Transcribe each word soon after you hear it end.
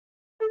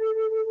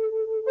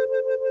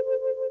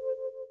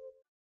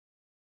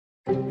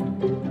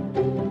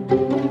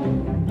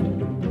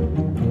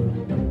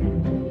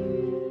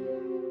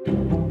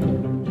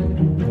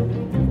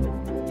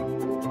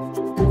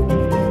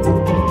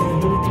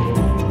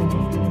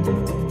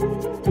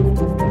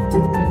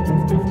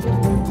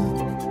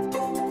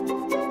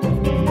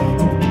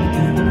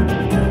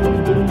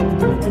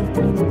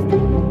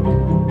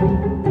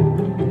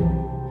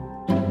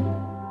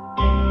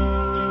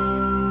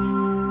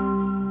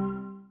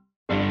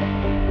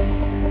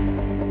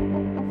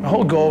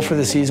whole goal for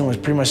the season was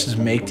pretty much just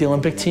make the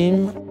Olympic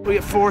team. We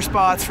get 4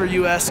 spots for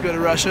US to go to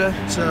Russia,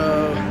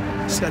 so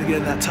just got to get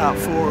in that top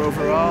 4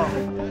 overall.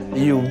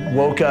 You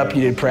woke up,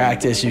 you did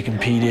practice, you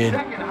competed,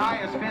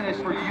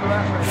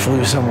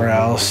 flew somewhere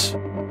else,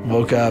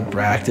 woke up,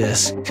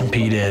 practice,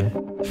 competed.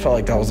 Felt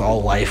like that was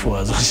all life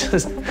was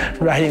just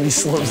riding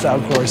these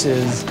slopestyle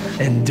courses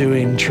and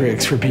doing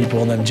tricks for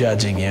people and them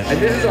judging you.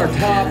 And this is our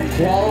top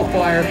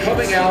qualifier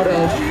coming out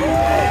of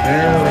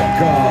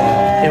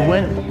America. It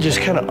went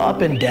just kind of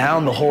up and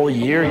down the whole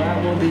year. Oh, I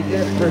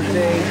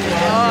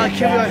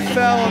can't believe I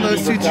fell on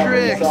those 2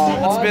 tricks.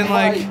 It's been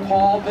like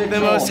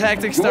the most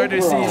hectic start to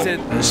the season.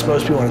 It was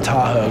supposed to be one in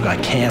Tahoe,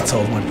 got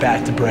canceled, went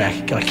back to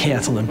Breck, got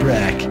canceled in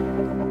Breck.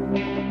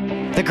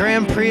 The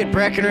Grand Prix at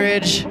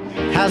Breckenridge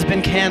has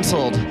been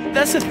canceled.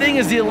 That's the thing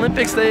is the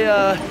Olympics, they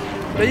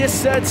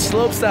just said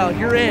slopestyle,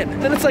 you're in.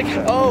 Then it's like,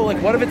 oh,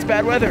 like what if it's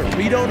bad weather?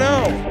 We don't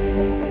know.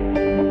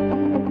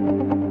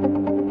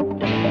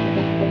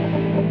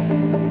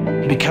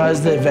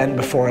 Because the event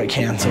before it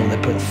canceled, they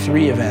put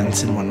 3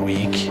 events in 1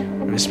 week.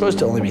 It was supposed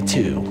to only be 2.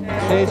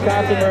 Sage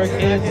Kotsenburg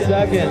in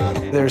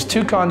 2nd. There was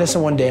 2 contests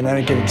in 1 day, and I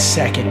ended up getting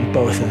 2nd in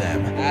both of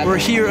them. We're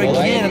here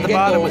again at the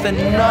bottom with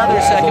another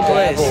 2nd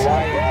place.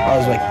 I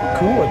was like,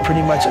 cool, I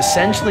pretty much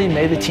essentially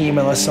made the team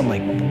unless some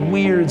like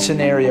weird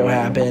scenario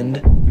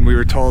happened. We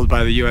were told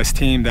by the US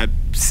team that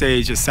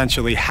Sage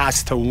essentially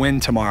has to win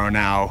tomorrow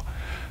now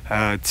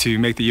to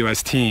make the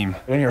US team.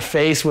 When you're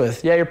faced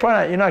with, yeah, you're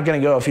not gonna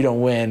go if you don't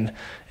win,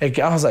 I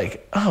was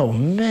like, oh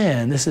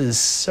man, this is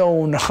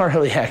so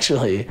gnarly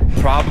actually.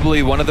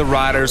 Probably one of the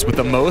riders with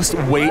the most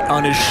weight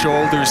on his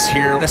shoulders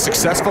here. A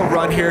successful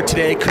run here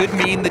today could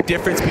mean the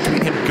difference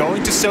between him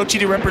going to Sochi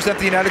to represent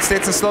the United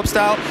States in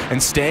slopestyle and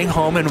staying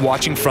home and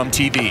watching from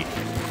TV.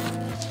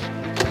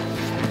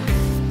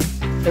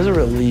 It was a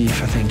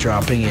relief, I think,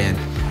 dropping in.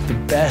 The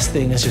best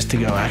thing is just to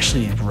go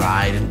actually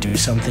ride and do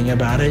something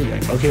about it. You're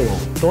like, okay, well,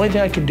 the only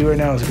thing I can do right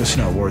now is go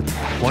snowboard.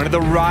 One of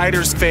the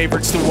riders'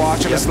 favorites to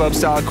watch on a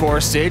slopestyle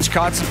course, Sage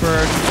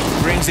Kotsenburg,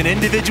 brings an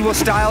individual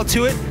style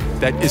to it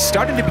that is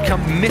starting to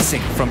become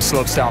missing from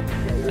slopestyle.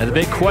 And the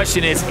big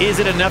question is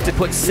it enough to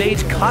put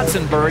Sage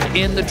Kotsenburg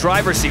in the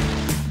driver's seat?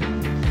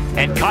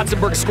 And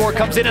Kotsenburg's score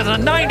comes in as a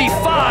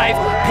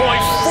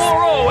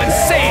 95.40, and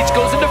Sage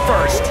goes into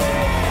 1st.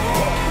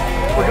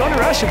 We're going to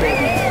Russia,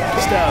 baby.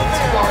 Stoked.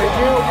 Our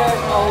U.S.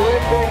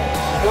 Olympic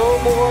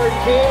snowboard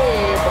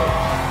team.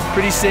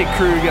 Pretty sick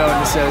crew going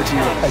to Sochi.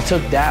 I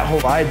took that whole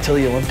ride to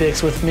the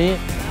Olympics with me.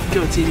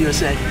 Go Team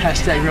USA.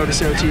 Hashtag road to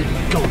Sochi.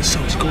 Go to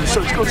Sochi, go to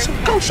Sochi, go to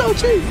Sochi, go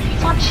Sochi!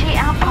 Sochi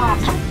Airport.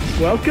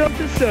 Welcome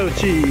to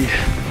Sochi.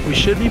 We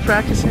should be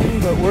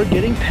practicing, but we're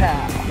getting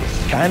pals.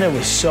 Kind of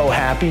was so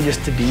happy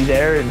just to be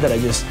there and that I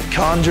just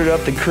conjured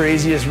up the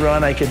craziest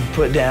run I could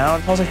put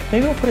down. I was like,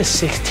 maybe I'll put a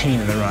 16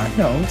 in the run.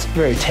 No, it's a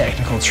very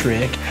technical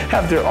trick.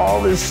 After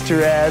all this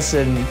stress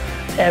and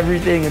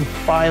everything and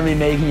finally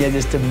making it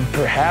just to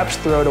perhaps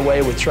throw it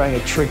away with trying a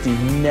trick that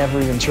you've never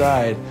even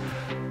tried.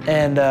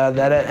 And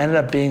that ended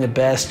up being the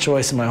best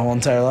choice in my whole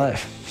entire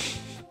life.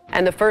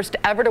 And the first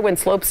ever to win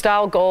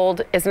slopestyle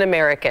gold is an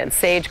American.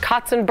 Sage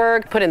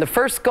Kotsenburg put in the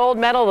first gold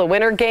medal of the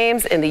Winter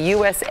Games in the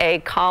USA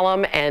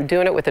column and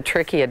doing it with a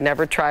trick he had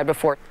never tried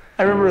before.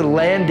 I remember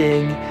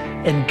landing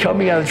and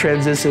coming out of the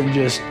transition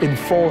just in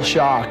full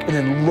shock and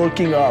then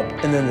looking up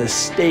and then the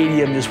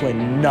stadium just went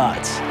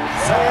nuts.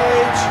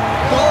 Sage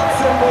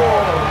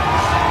Kotsenburg.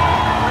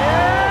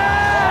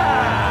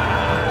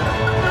 Yeah!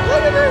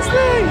 Look at this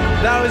thing!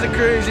 That was the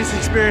craziest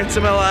experience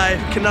of my life.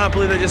 Cannot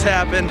believe that just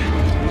happened.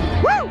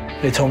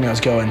 They told me I was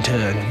going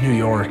to New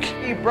York.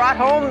 He brought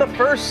home the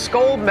first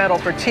gold medal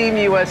for Team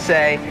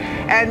USA,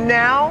 and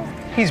now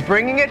he's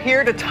bringing it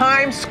here to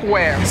Times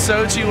Square.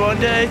 Sochi one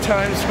day,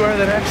 Times Square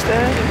the next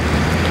day.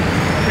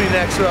 Pretty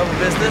next level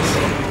business.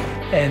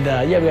 And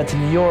yeah, we got to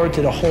New York,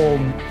 did a whole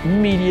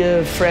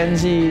media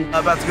frenzy.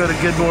 About to go to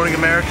Good Morning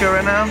America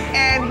right now.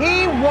 And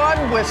he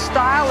won with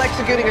style,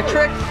 executing a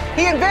trick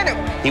he invented.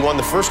 He won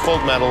the first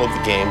gold medal of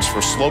the games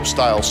for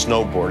slopestyle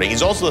snowboarding.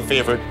 He's also the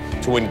favorite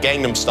to win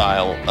Gangnam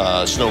Style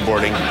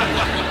snowboarding.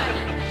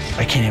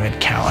 I can't even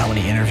count how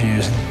many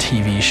interviews and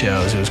TV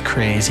shows. It was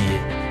crazy.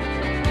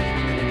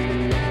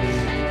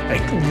 I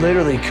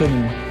literally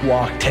couldn't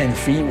walk 10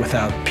 feet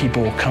without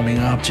people coming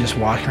up, just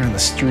walking around the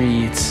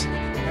streets.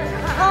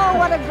 Oh,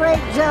 what a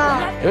great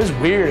job. It was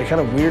weird. It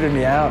kind of weirded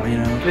me out, you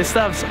know. This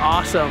stuff's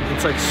awesome.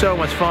 It's like so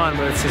much fun,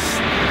 but it's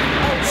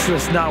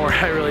just not where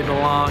I really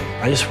belong.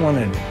 I just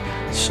wanted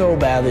so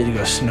badly to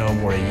go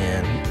snowboarding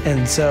again.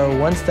 And so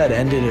once that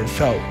ended, I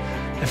felt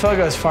like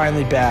I was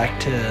finally back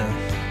to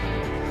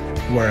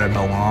where I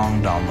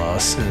belonged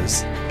almost. It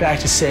was back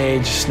to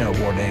Sage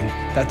snowboarding.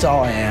 That's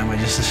all I am. I'm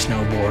just a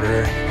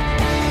snowboarder.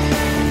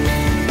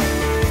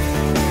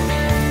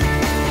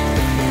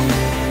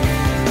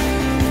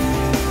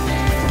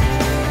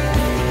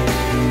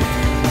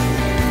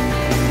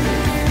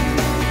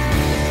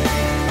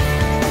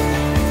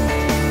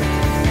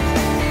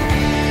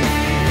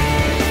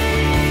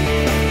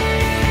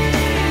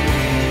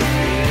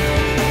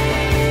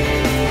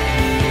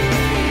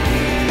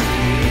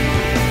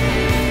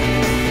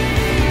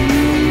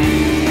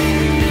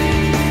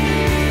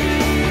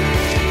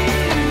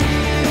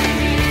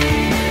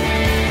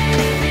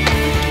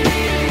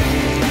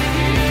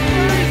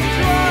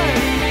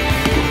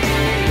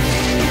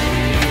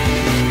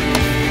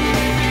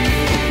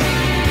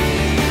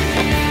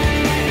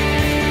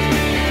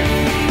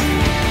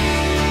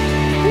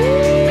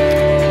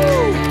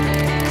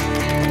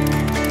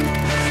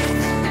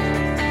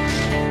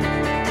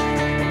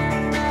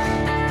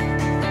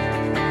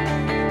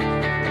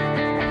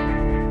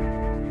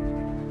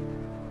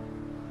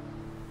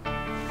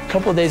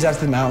 couple of days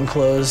after the mountain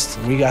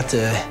closed, we got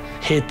to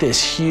hit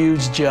this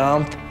huge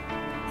jump.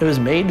 It was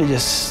made to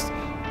just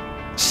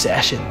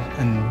session,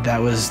 and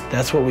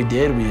that's what we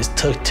did. We just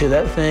took to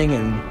that thing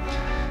and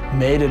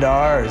made it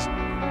ours.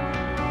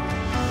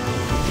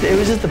 It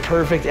was just the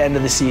perfect end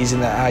of the season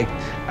that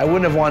I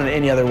wouldn't have wanted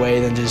any other way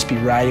than to just be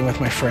riding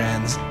with my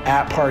friends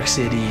at Park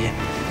City.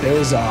 It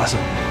was awesome.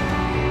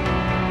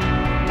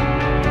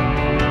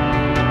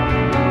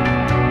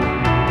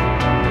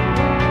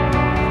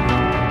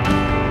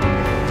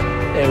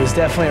 It was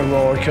definitely a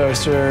roller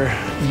coaster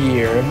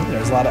year. There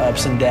was a lot of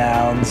ups and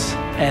downs,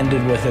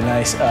 ended with a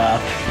nice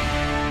up.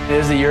 It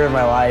was the year of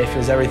my life. It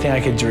was everything I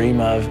could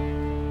dream of.